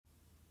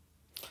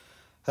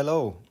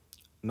Hello,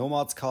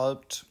 Nomad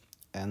Sculpt,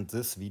 and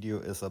this video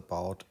is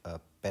about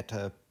a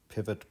better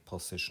pivot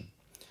position.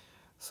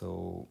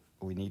 So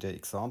we need an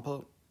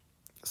example.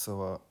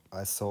 So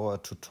I saw a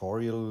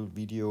tutorial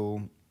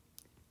video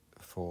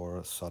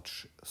for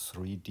such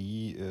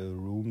 3D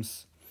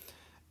rooms,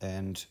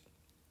 and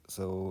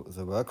so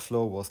the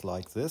workflow was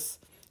like this.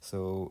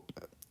 So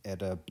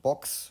add a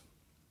box,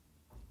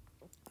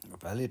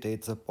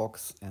 validate the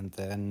box, and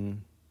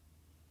then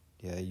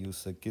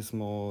use a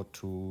gizmo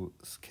to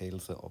scale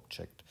the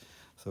object.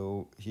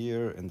 So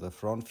here in the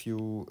front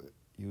view,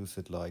 use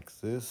it like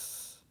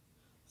this,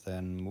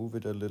 then move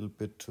it a little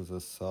bit to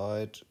the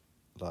side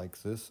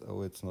like this.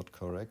 Oh, it's not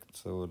correct,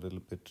 so a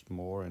little bit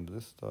more in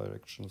this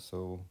direction.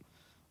 So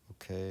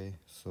okay,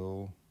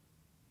 so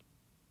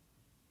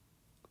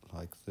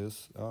like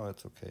this. Oh,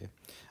 it's okay.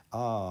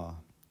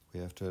 We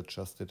have to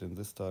adjust it in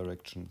this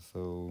direction.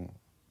 So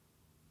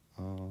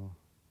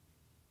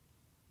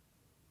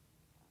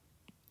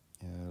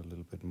yeah, a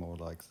little bit more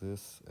like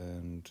this,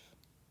 and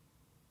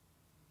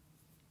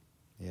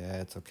yeah,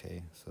 it's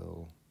okay.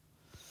 So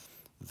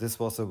this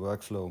was a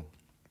workflow.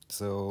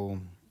 So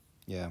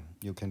yeah,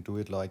 you can do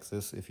it like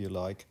this if you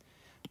like,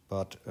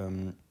 but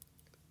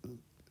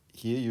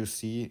here you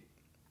see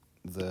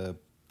the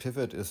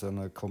pivot is in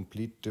a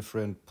complete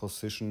different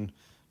position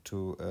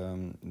to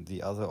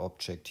the other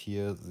object.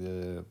 Here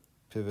the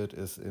pivot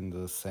is in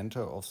the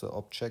center of the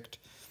object,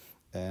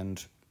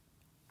 and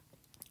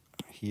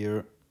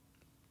here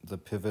the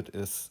pivot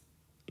is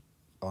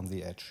on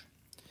the edge.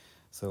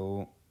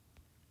 So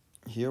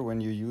here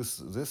when you use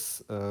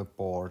this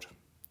board,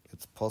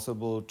 it's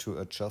possible to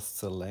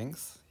adjust the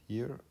length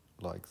here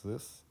like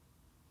this.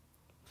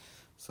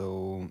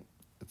 So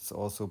it's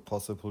also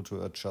possible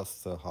to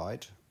adjust the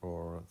height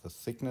or the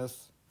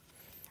thickness,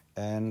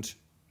 and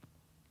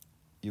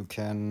you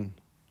can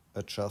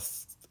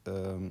adjust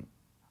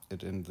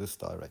it in this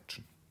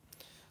direction.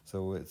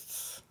 So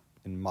it's,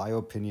 in my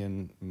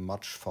opinion,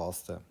 much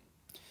faster.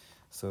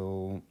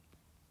 So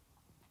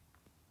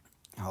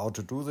how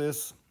to do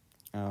this?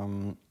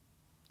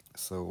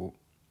 So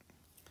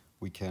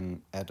we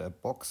can add a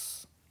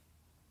box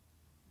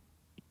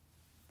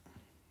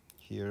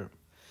here,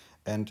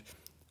 and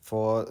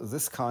for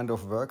this kind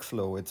of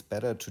workflow it's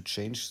better to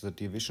change the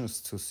divisions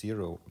to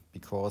 0,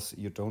 because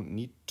you don't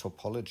need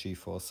topology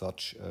for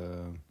such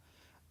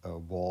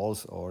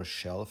walls or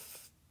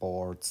shelf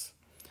boards.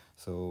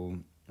 So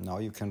now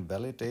you can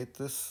validate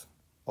this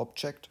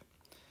object,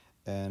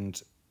 and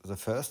the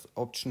first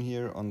option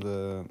here on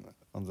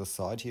the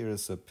side here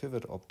is the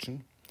pivot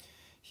option.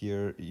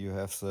 Here you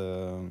have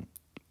the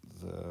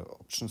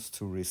options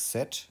to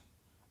reset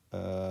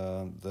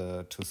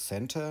to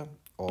center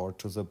or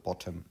to the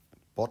bottom.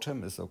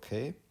 Bottom is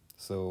okay,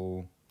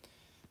 so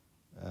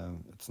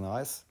it's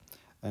nice.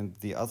 And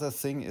the other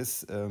thing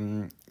is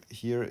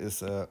here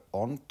is a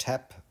on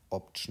tap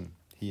option.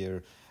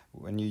 Here,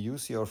 when you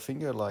use your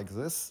finger like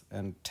this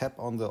and tap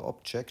on the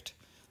object,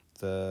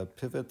 the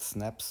pivot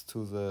snaps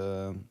to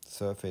the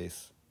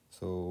surface.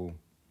 So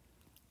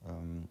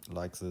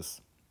like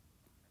this.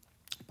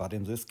 But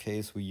in this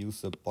case we use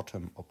the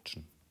bottom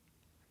option.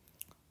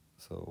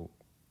 So,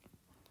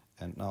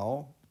 and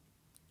now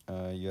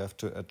you have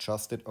to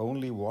adjust it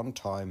only one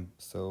time.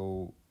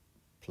 So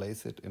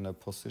place it in a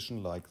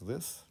position like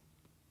this,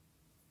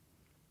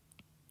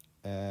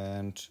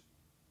 and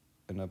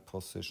in a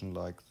position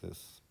like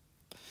this,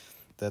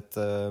 that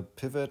the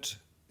pivot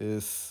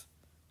is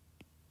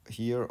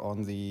here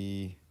on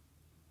the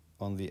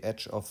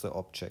edge of the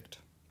object.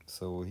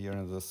 So here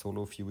in the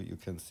solo view you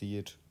can see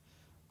it.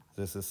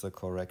 This is the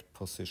correct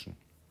position.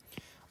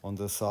 On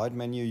the side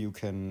menu you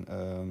can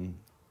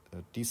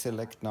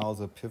deselect now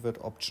the pivot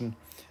option,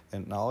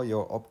 and now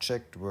your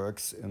object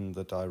works in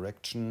the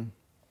direction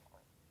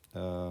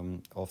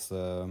of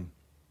the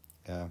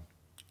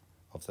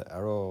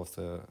arrow of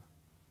the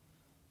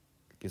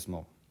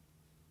gizmo.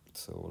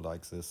 So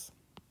like this.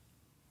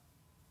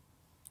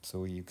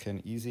 So you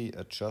can easily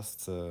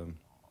adjust the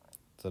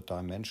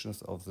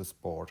dimensions of this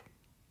board.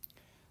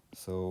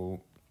 So,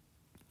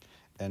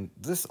 and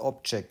this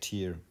object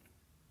here,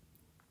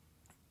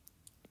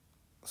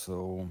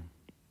 so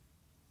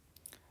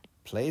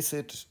place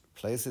it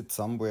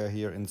somewhere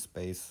here in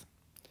space.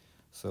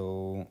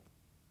 So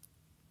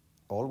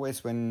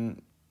always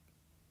when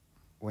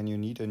you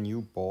need a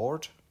new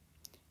board,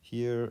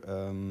 here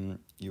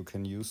you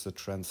can use the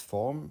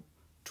transform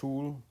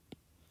tool,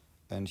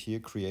 and here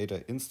create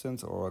an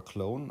instance or a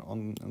clone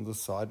on the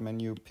side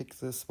menu. Pick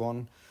this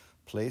one,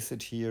 place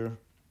it here,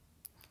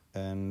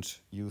 and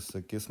use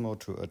the gizmo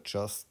to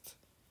adjust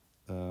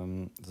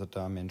the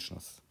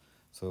dimensions.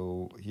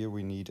 So here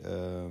we need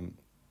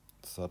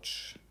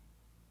such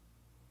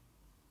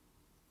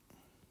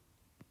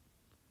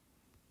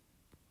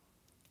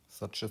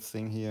a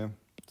thing here.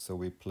 So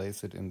we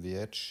place it in the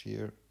edge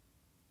here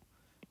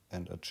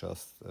and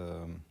adjust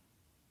the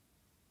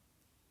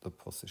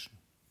position.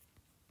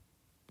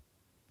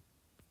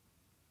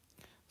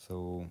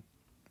 So,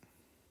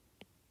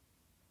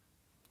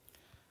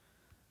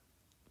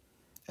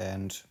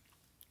 and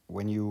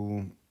when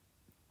you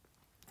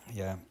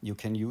yeah, you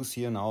can use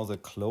here now the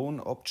clone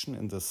option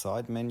in the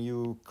side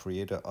menu,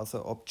 create a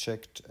other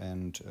object,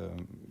 and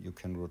you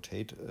can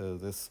rotate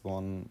this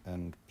one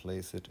and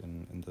place it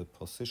in the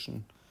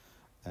position,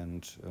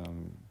 and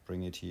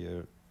bring it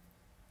here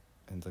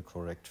in the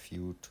correct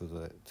view to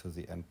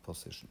the end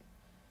position,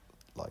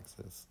 like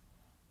this.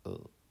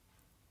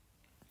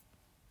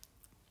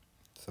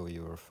 So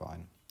you are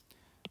fine.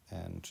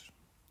 And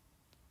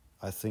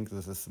I think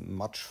this is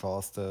much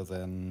faster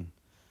than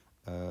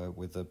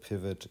with the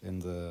pivot in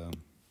the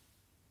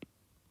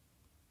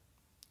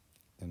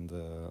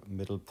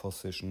middle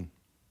position.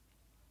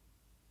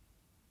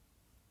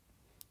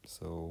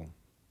 So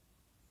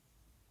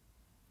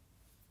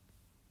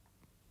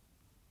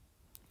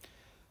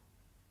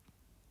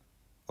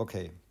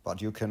okay,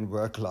 but you can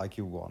work like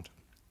you want.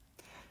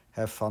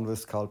 Have fun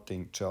with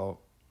sculpting. Ciao.